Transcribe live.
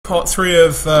part 3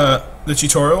 of the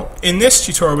tutorial. In this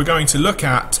tutorial we're going to look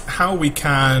at how we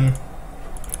can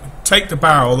take the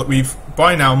barrel that we've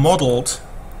by now modelled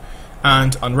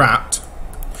and unwrapped,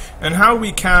 and how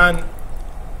we can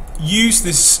use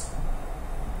this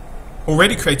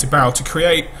already created barrel to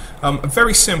create a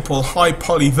very simple high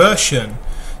poly version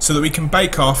so that we can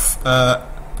bake off an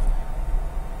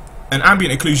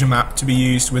ambient occlusion map to be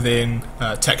used within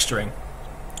texturing.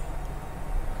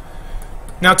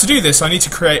 Now, to do this I need to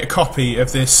create a copy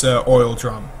of this oil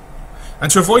drum,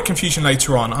 and to avoid confusion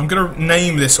later on I'm going to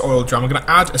name this oil drum. I'm going to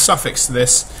add a suffix to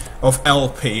this of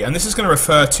LP, and this is going to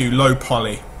refer to low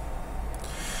poly.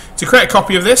 To create a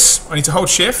copy of this I need to hold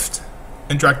shift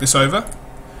and drag this over,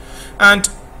 and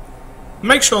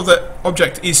make sure that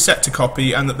object is set to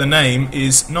copy and that the name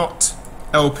is not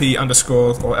LP underscore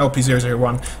or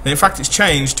LP001, then in fact it's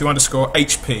changed to underscore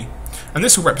HP, and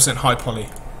this will represent high poly.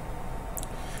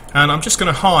 And I'm just going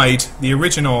to hide the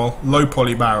original low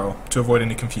poly barrel to avoid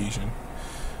any confusion.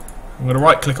 I'm going to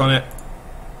right click on it,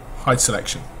 hide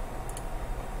selection.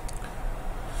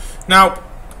 Now,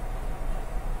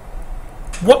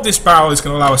 what this barrel is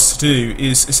going to allow us to do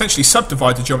is essentially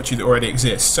subdivide the geometry that already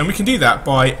exists, and we can do that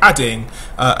by adding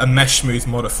a mesh smooth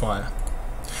modifier.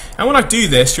 And when I do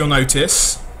this, you'll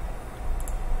notice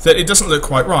that it doesn't look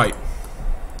quite right.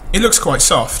 It looks quite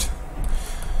soft.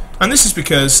 And this is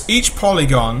because each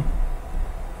polygon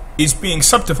is being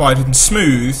subdivided and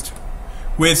smoothed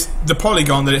with the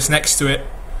polygon that is next to it,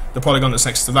 the polygon that's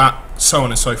next to that, so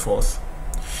on and so forth.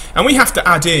 And we have to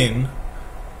add in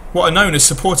what are known as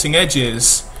supporting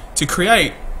edges to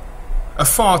create a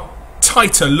far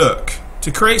tighter look, to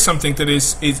create something that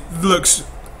looks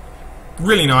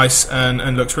really nice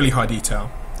and looks really high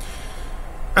detail.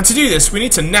 And to do this we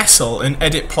need to nestle and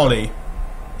edit poly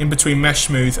in between mesh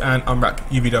smooth and unwrap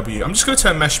UVW. I'm just going to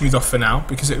turn mesh smooth off for now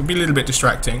because it will be a little bit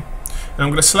distracting, and I'm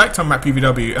going to select unwrap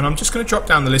UVW, and I'm just going to drop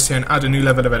down the list here and add a new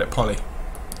level of edit poly.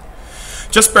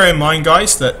 Just bear in mind,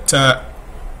 guys, that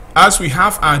as we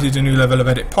have added a new level of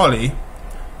edit poly,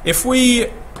 if we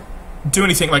do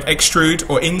anything like extrude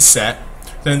or inset,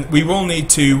 then we will need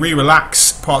to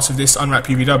re-relax parts of this unwrap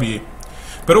UVW.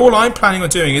 But all I'm planning on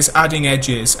doing is adding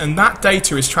edges, and that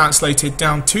data is translated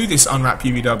down to this unwrap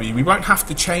UVW. We won't have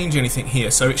to change anything here,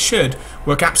 so it should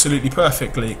work absolutely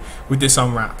perfectly with this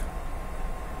unwrap.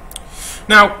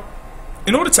 Now,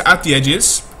 in order to add the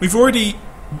edges, we've already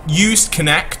used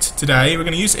connect today. We're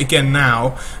going to use it again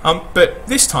now, but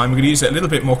this time we're going to use it a little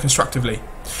bit more constructively.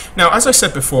 Now, as I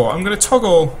said before, I'm going to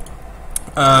toggle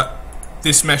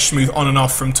this mesh smooth on and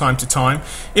off from time to time.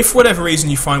 If for whatever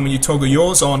reason you find when you toggle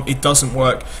yours on it doesn't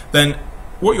work, then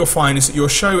what you'll find is that your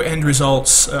show end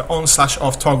results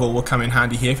on/off toggle will come in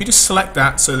handy here. If you just select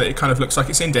that so that it kind of looks like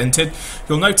it's indented,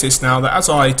 you'll notice now that as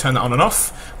I turn that on and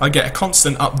off I get a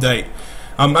constant update,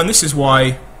 and this is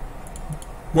why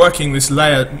working this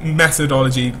layer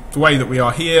methodology the way that we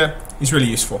are here is really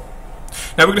useful.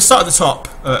 Now we're going to start at the top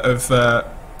of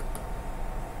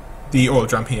the oil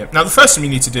drum here. Now the first thing we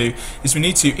need to do is we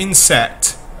need to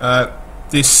inset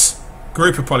this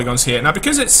group of polygons here. Now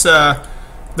because it's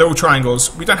they're all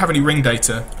triangles, we don't have any ring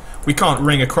data. We can't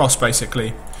ring across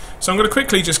basically. So I'm going to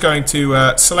quickly just going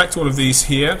to select all of these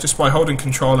here just by holding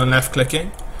Control and left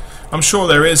clicking. I'm sure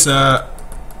there is a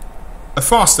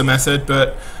faster method,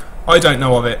 but I don't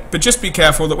know of it. But just be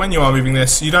careful that when you are moving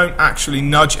this you don't actually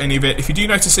nudge any of it. If you do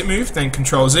notice it move, then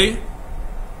Control Z,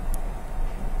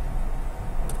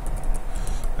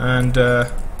 and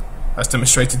that's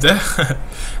demonstrated there.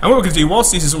 And what we're going to do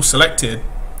whilst this is all selected,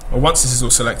 or once this is all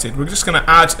selected, we're just going to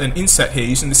add an inset here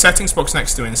using the settings box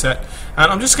next to inset,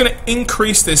 and I'm just going to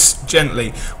increase this gently.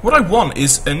 What I want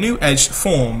is a new edge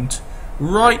formed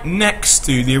right next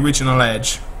to the original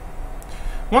edge.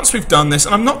 Once we've done this,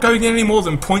 and I'm not going any more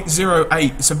than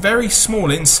 0.08, it's a very small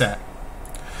inset.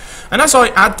 And as I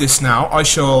add this now, I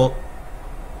shall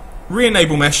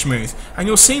re-enable mesh smooth, and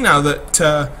you'll see now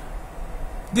that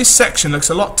this section looks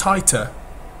a lot tighter.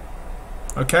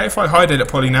 Okay, if I hide edit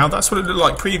poly now, that's what it looked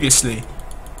like previously,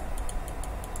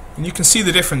 and you can see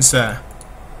the difference there.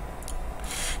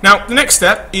 Now the next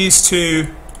step is to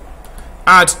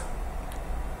add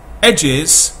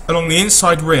edges along the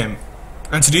inside rim,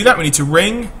 and to do that we need to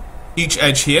ring each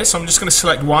edge here. So I'm just going to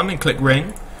select one and click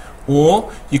ring,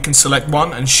 or you can select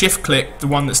one and shift click the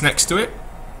one that's next to it,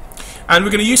 and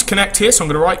we're going to use connect here. So I'm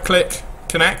going to right click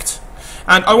connect,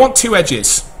 and I want two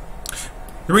edges.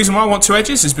 The reason why I want two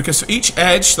edges is because for each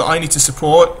edge that I need to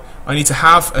support I need to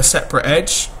have a separate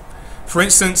edge. For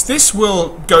instance, this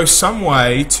will go some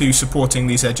way to supporting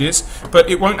these edges, but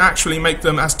it won't actually make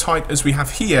them as tight as we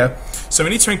have here, so we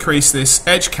need to increase this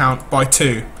edge count by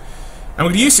 2. And we're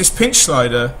going to use this pinch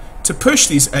slider to push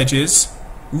these edges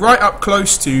right up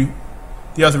close to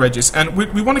the other edges, and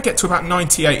we want to get to about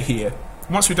 98 here.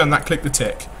 Once we've done that, click the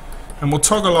tick, and we'll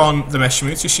toggle on the mesh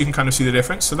smooth just so you can kind of see the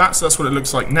difference. So that's what it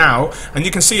looks like now, and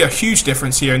you can see a huge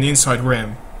difference here in the inside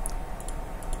rim.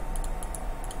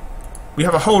 We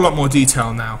have a whole lot more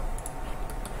detail now.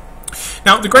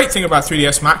 Now, the great thing about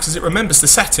 3ds Max is it remembers the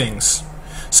settings,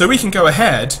 so we can go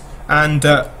ahead and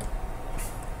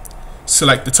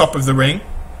select the top of the ring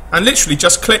and literally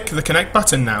just click the connect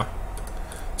button now.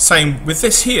 Same with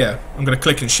this here. I'm going to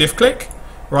click and shift click,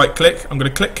 right click, I'm going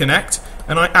to click connect,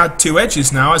 and I add 2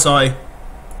 edges now as I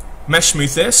mesh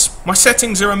smooth this. My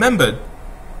settings are remembered,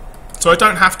 so I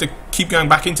don't have to keep going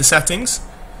back into settings.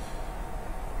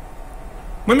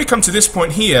 When we come to this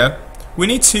point here, we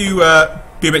need to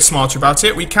be a bit smarter about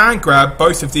it. We can grab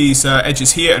both of these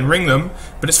edges here and ring them,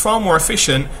 but it's far more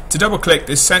efficient to double click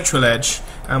this central edge,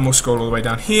 and we'll scroll all the way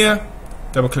down here,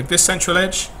 double click this central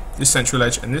edge, and this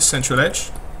central edge,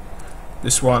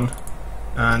 this one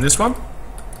and this one,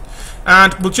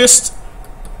 and we'll just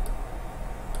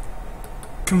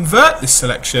convert this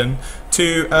selection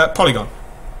to polygon.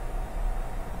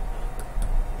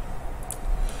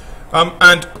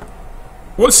 And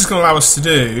what this is going to allow us to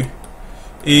do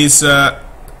is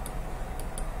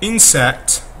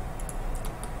inset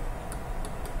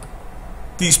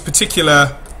these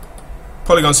particular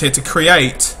polygons here to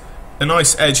create a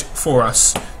nice edge for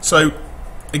us. So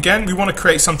again, we want to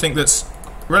create something that's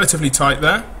relatively tight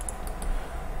there.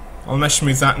 I'll mesh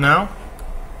smooth that now,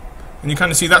 and you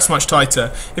kind of see that's much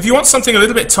tighter. If you want something a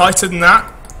little bit tighter than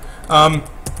that,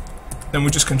 then we'll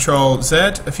just Control Z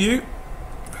a few,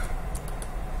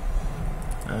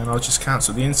 and I'll just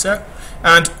cancel the inset,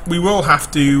 and we will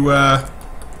have to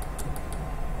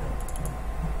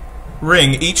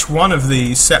ring each one of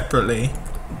these separately.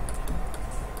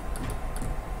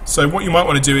 So what you might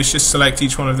want to do is just select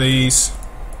each one of these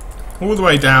all the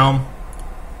way down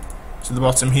to the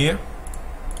bottom here,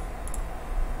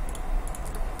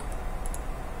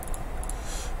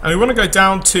 and we want to go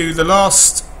down to the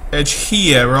last edge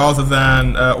here rather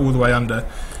than all the way under,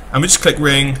 and we just click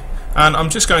ring, and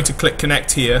I'm just going to click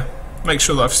connect here, make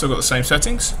sure that I've still got the same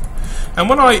settings, and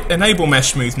when I enable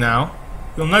mesh smooth now,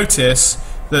 you'll notice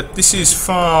that this is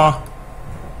far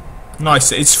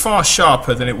nicer, it's far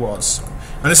sharper than it was,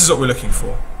 and this is what we're looking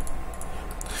for.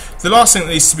 The last thing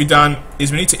that needs to be done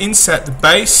is we need to inset the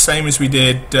base, same as we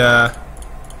did the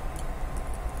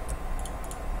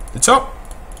top,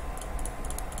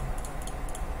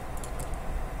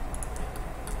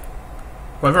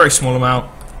 by a very small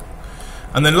amount,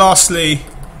 and then lastly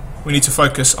we need to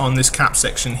focus on this cap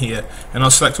section here, and I'll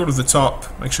select all of the top,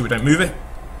 make sure we don't move it,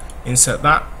 insert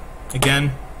that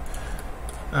again,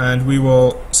 and we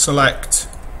will select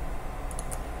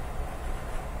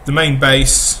the main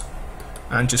base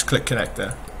and just click connect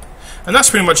there, and that's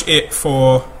pretty much it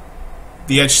for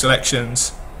the edge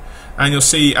selections. And you'll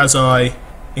see as I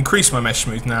increase my mesh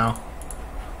smooth now,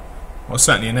 I'll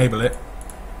certainly enable it,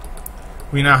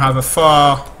 we now have a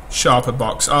far sharper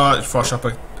box, far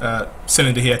sharper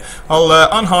cylinder here. I'll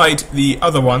unhide the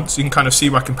other one so you can kind of see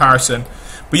by comparison,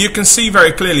 but you can see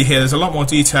very clearly here there's a lot more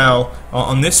detail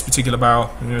on this particular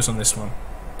barrel than there is on this one.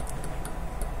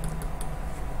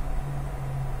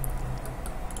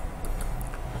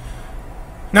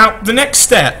 Now the next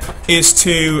step is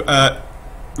to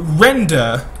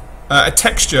render a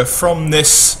texture from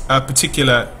this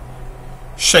particular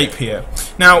shape here.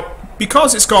 Now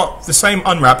because it's got the same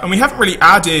unwrap, and we haven't really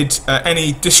added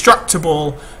any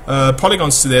destructible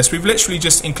polygons to this, we've literally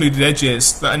just included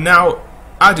edges that are now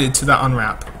added to that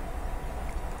unwrap.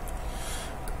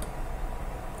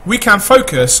 We can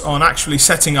focus on actually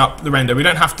setting up the render. We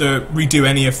don't have to redo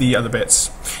any of the other bits.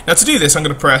 Now to do this, I'm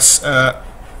going to press the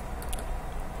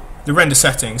render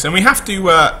settings, and we have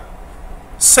to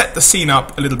set the scene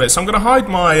up a little bit. So I'm going to hide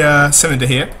my cylinder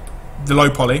here, the low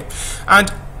poly,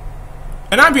 and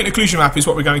an ambient occlusion map is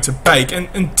what we're going to bake,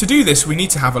 and to do this we need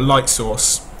to have a light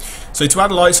source. So to add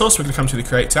a light source, we're going to come to the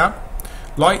Create tab,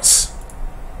 Lights.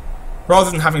 Rather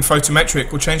than having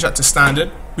photometric, we'll change that to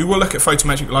standard. We will look at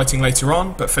photometric lighting later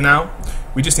on, but for now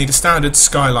we just need a standard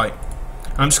skylight.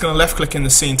 And I'm just going to left click in the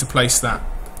scene to place that.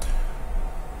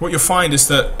 What you'll find is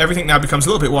that everything now becomes a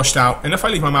little bit washed out, and if I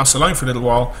leave my mouse alone for a little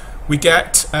while, we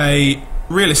get a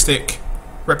realistic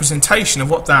representation of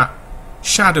what that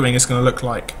shadowing is going to look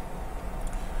like.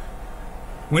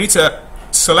 We need to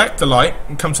select the light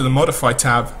and come to the Modify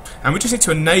tab, and we just need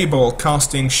to enable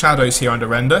casting shadows here under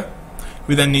Render.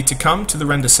 We then need to come to the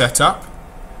Render Setup,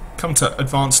 come to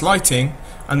Advanced Lighting,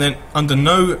 and then under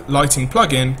No Lighting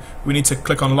Plugin we need to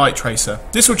click on Light Tracer.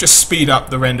 This will just speed up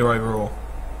the render overall.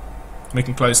 We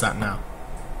can close that now.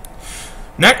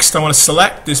 Next, I want to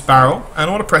select this barrel, and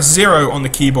I want to press 0 on the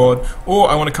keyboard, or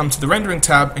I want to come to the rendering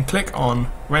tab and click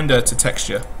on Render to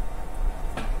Texture.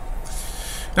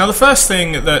 Now the first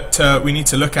thing that we need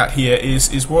to look at here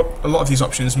is what a lot of these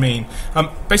options mean.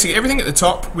 Basically everything at the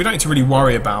top we don't need to really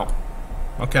worry about.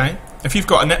 Okay? If you've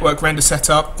got a network render set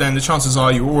up, then the chances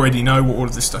are you already know what all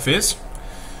of this stuff is.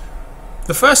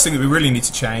 The first thing that we really need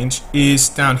to change is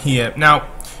down here. Now,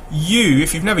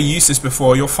 if you've never used this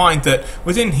before, you'll find that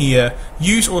within here,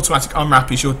 use automatic unwrap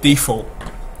is your default.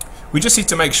 We just need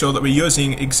to make sure that we're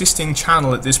using existing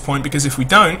channel at this point, because if we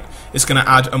don't, it's going to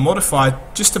add a modifier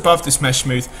just above this mesh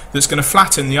smooth that's going to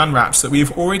flatten the unwraps that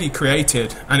we've already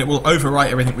created, and it will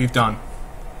overwrite everything we've done.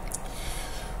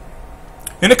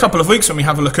 In a couple of weeks, when we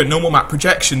have a look at normal map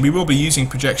projection, we will be using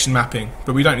projection mapping,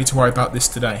 but we don't need to worry about this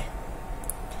today.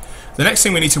 The next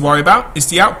thing we need to worry about is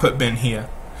the output bin here.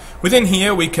 Within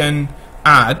here we can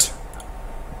add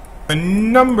a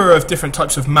number of different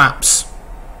types of maps.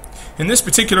 In this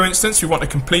particular instance we want a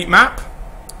complete map,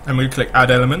 and we click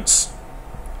Add Elements.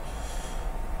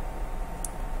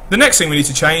 The next thing we need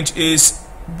to change is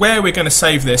where we're going to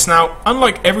save this. Now,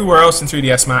 unlike everywhere else in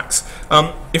 3ds Max,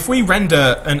 if we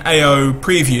render an AO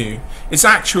preview, it's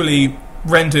actually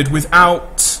rendered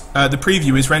without, the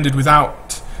preview is rendered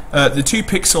without the 2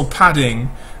 pixel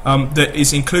padding that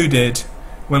is included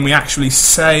when we actually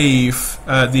save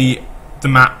the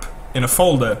map in a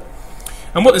folder.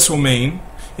 And what this will mean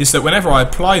is that whenever I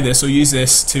apply this or use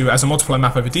this as a multiply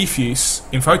map over diffuse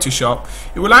in Photoshop,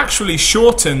 it will actually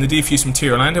shorten the diffuse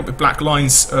material and I end up with black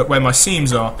lines where my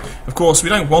seams are. Of course, we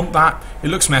don't want that. It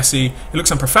looks messy, it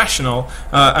looks unprofessional,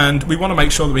 and we want to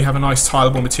make sure that we have a nice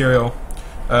tileable material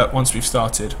once we've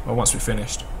started, or once we've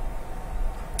finished.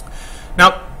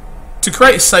 Now, to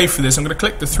create a save for this, I'm going to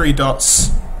click the 3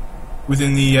 dots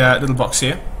within the little box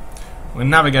here. I'm going to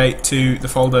navigate to the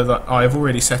folder that I have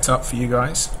already set up for you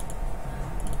guys.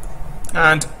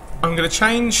 And I'm going to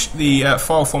change the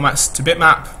file formats to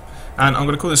bitmap, and I'm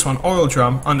going to call this one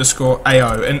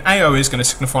oildrum_AO, and AO is going to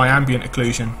signify ambient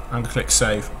occlusion. I'm going to click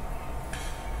Save.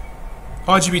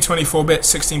 RGB 24-bit,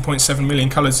 16.7 million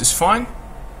colors is fine.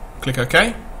 Click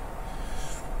OK.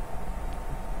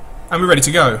 And we're ready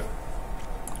to go.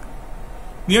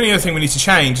 The only other thing we need to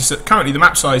change is that currently the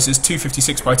map size is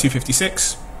 256 by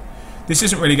 256. This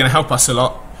isn't really going to help us a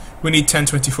lot. We need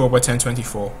 1024 by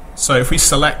 1024. So if we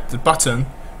select the button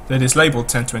that is labelled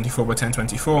 1024 by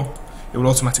 1024, it will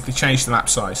automatically change the map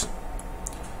size.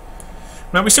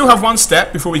 Now we still have one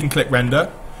step before we can click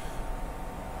render.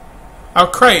 Our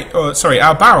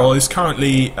barrel is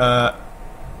currently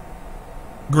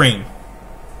green,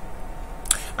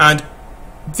 and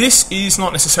this is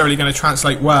not necessarily going to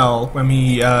translate well when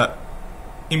we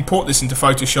import this into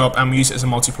Photoshop and we use it as a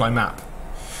multiply map.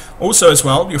 Also as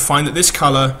well, you'll find that this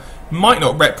colour might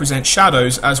not represent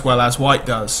shadows as well as white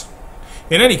does.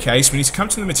 In any case, we need to come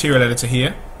to the material editor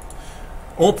here,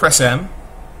 or press M,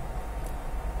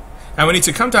 and we need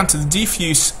to come down to the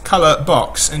diffuse colour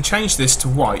box and change this to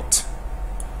white.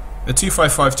 The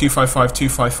 255, 255,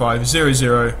 255,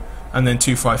 00, and then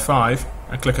 255,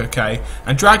 and click OK,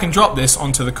 and drag and drop this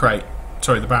onto the crate.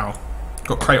 Sorry, the barrel.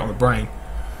 Got crate on the brain.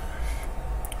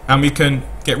 And we can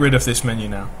get rid of this menu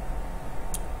now.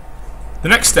 The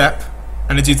next step,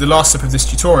 and indeed the last step of this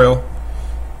tutorial,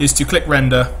 is to click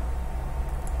render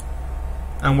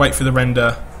and wait for the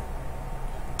render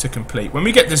to complete. When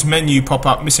we get this menu pop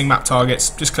up, missing map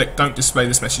targets, just click don't display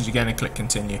this message again and click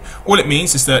continue. All it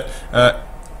means is that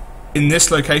in this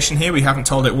location here we haven't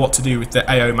told it what to do with the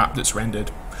AO map that's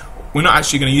rendered. We're not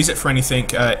actually going to use it for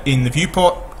anything in the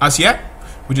viewport as yet.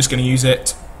 We're just going to use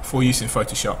it for use in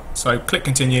Photoshop. So click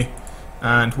continue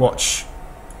and watch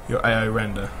your AO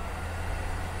render.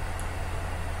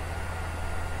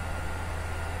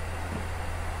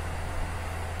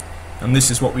 And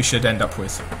this is what we should end up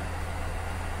with.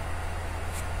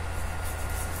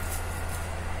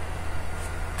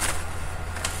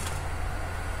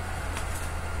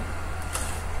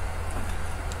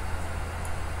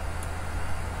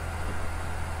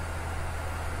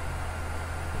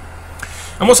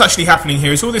 And what's actually happening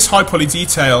here is all this high poly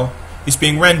detail is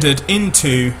being rendered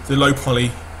into the low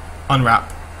poly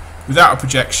unwrap without a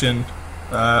projection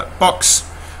box.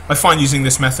 I find using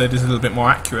this method is a little bit more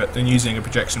accurate than using a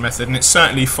projection method, and it's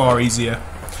certainly far easier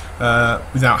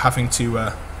without having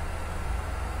to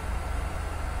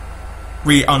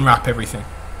re-unwrap everything.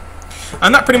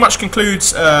 And that pretty much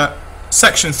concludes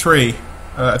section 3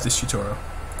 of this tutorial.